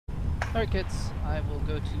Alright kids, I will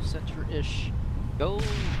go to center-ish. Go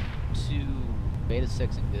to Beta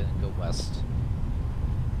 6 and then go west.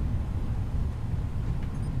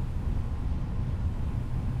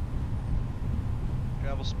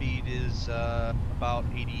 Travel speed is about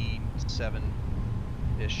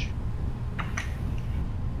 87-ish.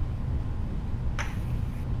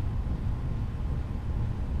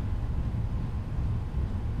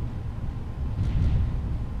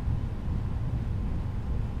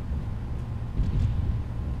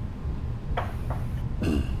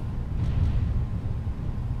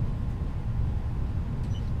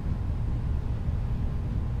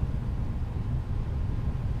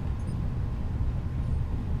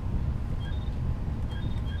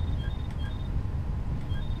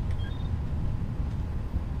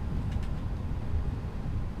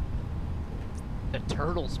 The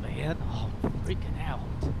turtles, man. Oh, I'm freaking out.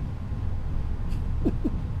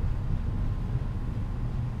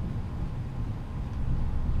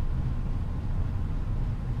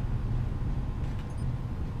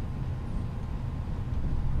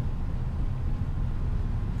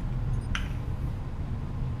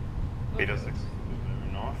 Beta 6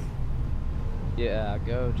 north. Yeah,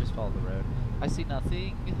 go, just follow the road. I see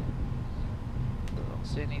nothing. Don't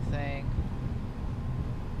see anything.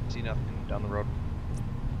 See nothing down the road.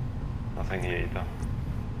 Nothing here either.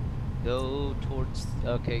 Go towards,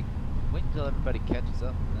 okay, wait until everybody catches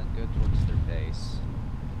up and then go towards their base.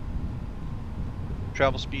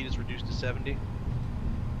 Travel speed is reduced to 70.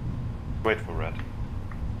 Wait for red.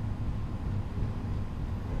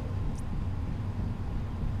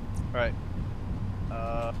 Alright.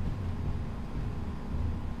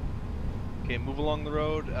 Okay, move along the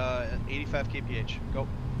road, 85 kph. Go.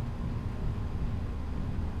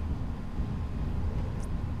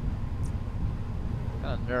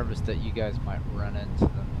 Kind of nervous that you guys might run into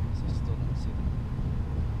them because I still don't see them.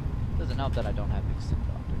 Doesn't help that I don't have extended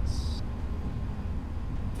optics.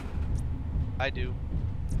 I do.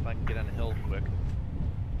 If I can get on a hill quick.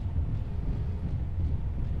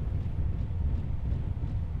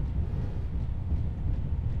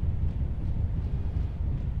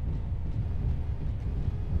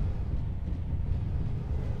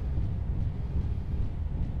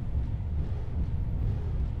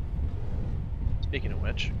 Speaking of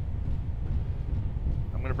which,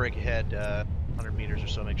 I'm gonna break ahead 100 meters or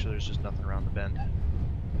so, make sure there's just nothing around the bend.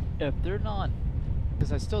 If they're not,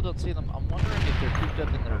 because I still don't see them, I'm wondering if they're cooped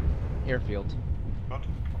up in their airfield. What?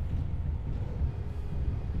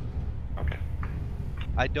 Okay.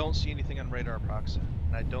 I don't see anything on radar prox, and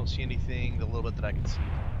I don't see anything the little bit that I can see.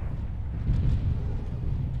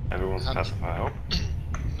 Everyone's passive, I hope.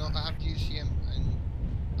 No, I have UCM and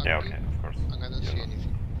Yeah, okay, of course. and I don't see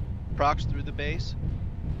anything. Prox through the base.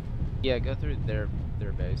 Yeah, go through their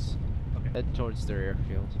base. Okay. Head towards their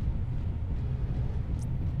airfield.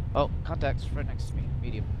 Oh, contacts right next to me,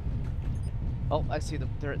 medium. Oh, I see them.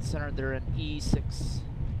 They're at center. They're in E6.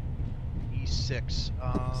 E6.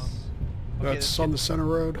 Okay, That's on the center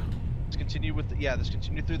road. let's continue with let's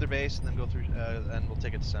continue through their base and then go through, and we'll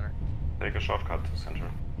take it to center. Take a shortcut to center.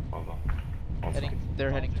 Hold on.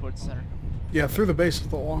 They're heading towards center. Yeah, through the base is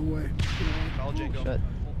the long way. Follow Django. shit.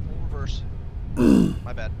 Full reverse.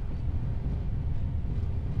 My bad.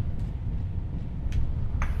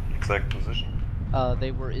 Exact position.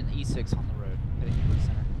 They were in E6 on the road, heading towards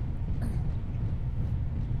center.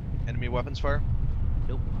 Enemy weapons fire.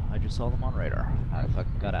 Nope, I just saw them on radar. I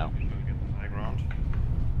fucking got out. Should we get the high ground?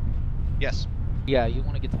 Yes. Yeah, you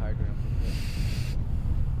want to get the high ground.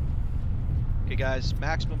 Okay, guys.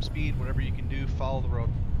 Maximum speed, whatever you can do. Follow the road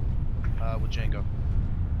with Django.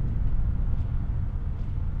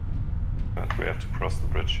 But we have to cross the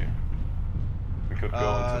bridge here. We could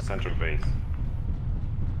go into central base.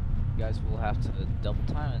 You guys will have to double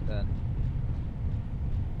time it then.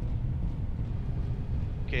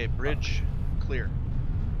 Okay, bridge clear.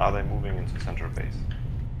 Are they moving into central base?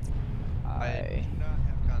 I do not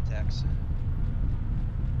have contacts.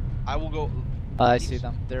 I will go. I see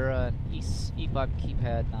them. They're E5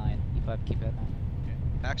 keypad 9. E5 keypad 9. Okay.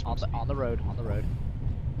 Maximum speed. On the road.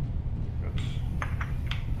 Good.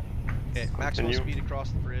 Okay, maximum speed across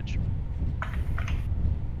the bridge.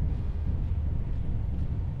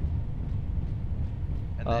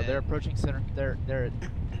 And then, They're approaching center. They're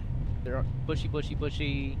bushy. 3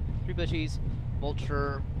 bushies.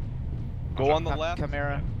 Vulture. go on the left.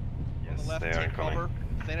 Chimera. On Yes, the left, they are take incoming. cover.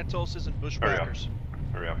 Thanatoses and Hurry up. Bushwackers.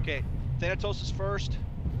 Hurry up. Okay, Thanatos is first.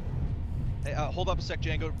 Hey, hold up a sec,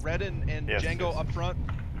 Django. Red and Yes, Django yes. up front.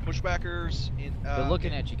 Bushwackers in. They're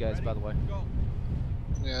looking okay, at you guys, ready? by the way. Go.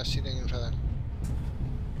 Yeah, sitting in front.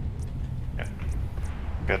 Yeah.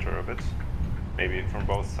 Get her a bit. Maybe from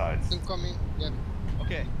both sides. Incoming. Yep.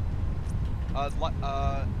 Okay.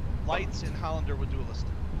 Lights in Hollander with duelist.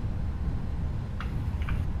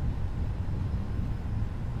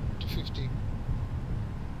 250.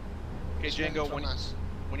 Okay, Django, From us.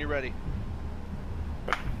 when you're ready.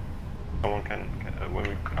 Someone can when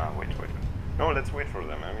we wait. No, let's wait for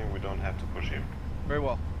them. I mean, we don't have to push him. Very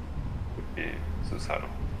well. Would be suicidal.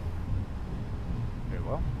 Very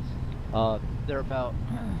well. They're about,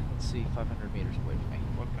 let's see, 500 meters away from me.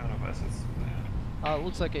 What kind of assets do they have?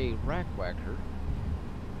 Looks like a rack whacker.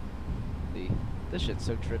 This shit's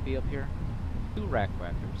so trippy up here. 2 rack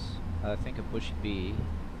whackers. Think of Bushy B.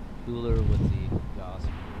 Cooler with the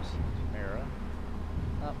Gospers. Chimera.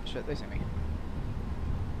 Oh, shit, they see me.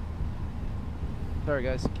 Sorry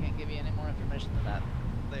guys, can't give you any more information than that.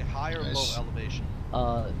 They high or low elevation?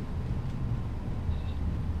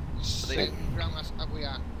 Same ground as we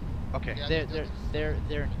are. Okay. Yeah, They're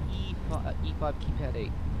an E5 keypad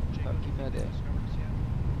 8. Keypad 8.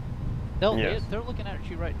 No, Yes. they're looking at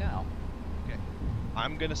you right now. Okay.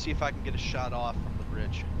 I'm gonna see if I can get a shot off from the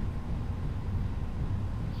bridge.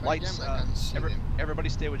 Lights. I can see them. Everybody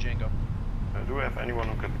stay with Django. Do we have anyone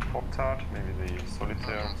who could pop-tart? Maybe the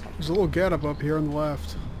Solitaire or something? There's a little gap up here on the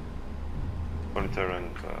left. Solitaire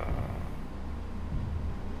and...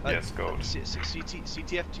 yes, Goat.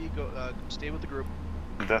 CTFT, go, stay with the group.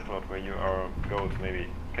 Deathlord, where you are, Goat,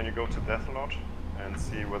 maybe. Can you go to Deathlord and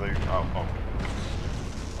see whether you...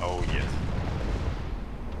 Oh, yes.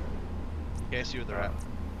 Okay, I see where they're at.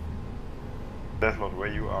 Deathlord, where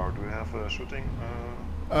you are, do you have a shooting?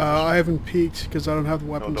 I haven't peeked because I don't have the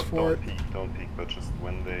weapons no, for it. Don't peek, but just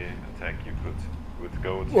when they attack you could, with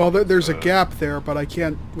Goat... Well, there's a gap there, but I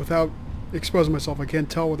can't, without exposing myself, I can't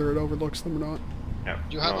tell whether it overlooks them or not. Yeah,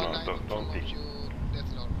 You have a no, light don't peek. you,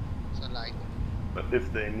 Deathlord. It's a light. But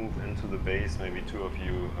if they move into the base, maybe 2 of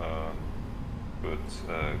you could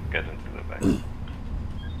get into the back.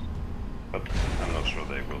 But I'm not sure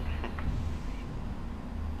they will.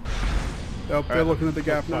 Yep, they're looking at the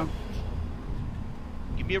gap now.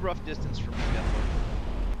 Give me a rough distance from me,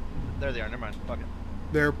 Deathlord. There they are, never mind, fuck it.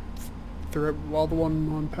 They're well, the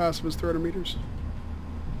one on passive is 300 meters.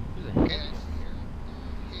 Okay, I see here.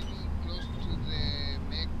 Heavy close to the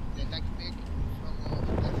mech, the attack mech from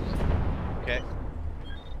Deathlord. Okay.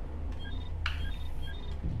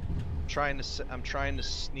 I'm trying to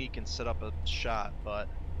sneak and set up a shot, but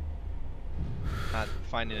not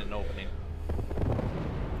finding an opening.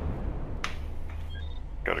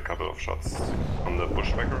 Got a couple of shots on the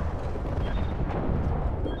Bushwacker.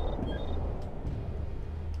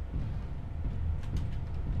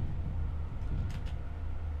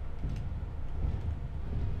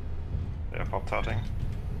 They're pop-tarting.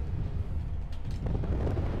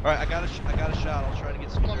 Alright, I got a shot. I'll try to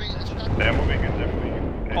get some of their Coming, attention. start. They're moving in, they're moving in.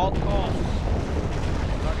 Okay. Call.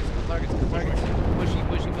 Targets. Bushy.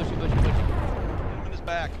 Moving his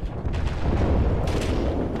back.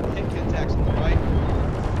 Hit contacts on the right.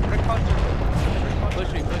 Rick Hunter.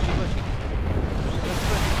 Bushy.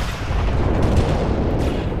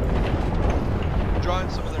 Drawing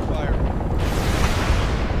some of their fire.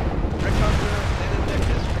 Rick Hunter, then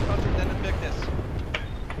Invictus. Rick Hunter, then Invictus.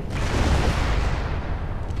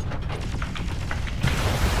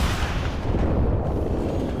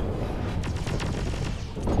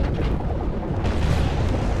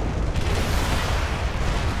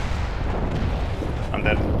 I'm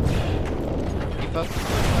dead. Keep up.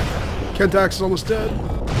 Kentax is almost dead.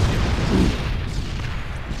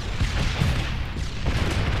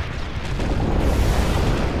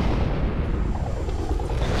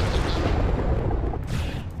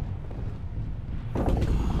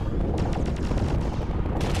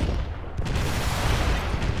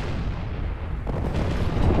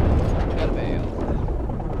 Gotta bail.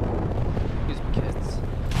 Use my kids.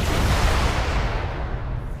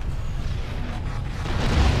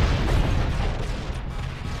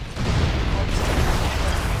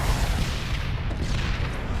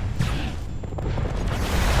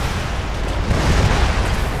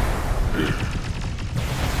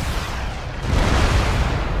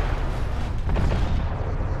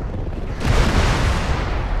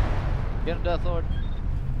 Get him, Deathlord.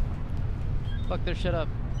 Fuck their shit up.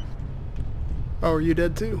 Oh, are you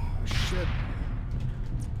dead too? Shit.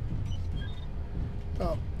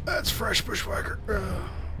 Oh, that's fresh Bushwacker. Right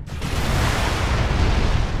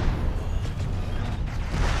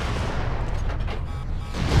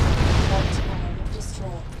arm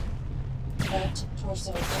destroyed. Right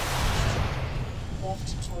torso damaged. Left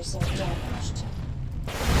torso damaged.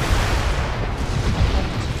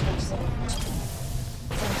 Left torso damaged.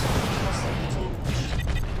 Center torso damaged.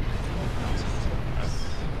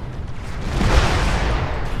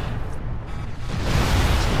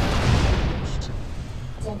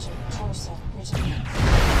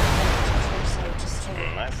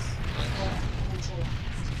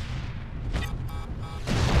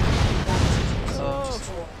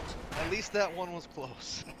 least that one was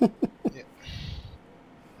close. Yeah.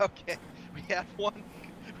 Okay, we had one.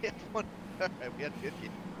 We had one. All right, we had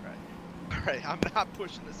 50. All right, I'm not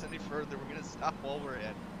pushing this any further. We're gonna stop while we're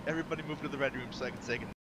ahead. Everybody move to the red room so I can say goodnight.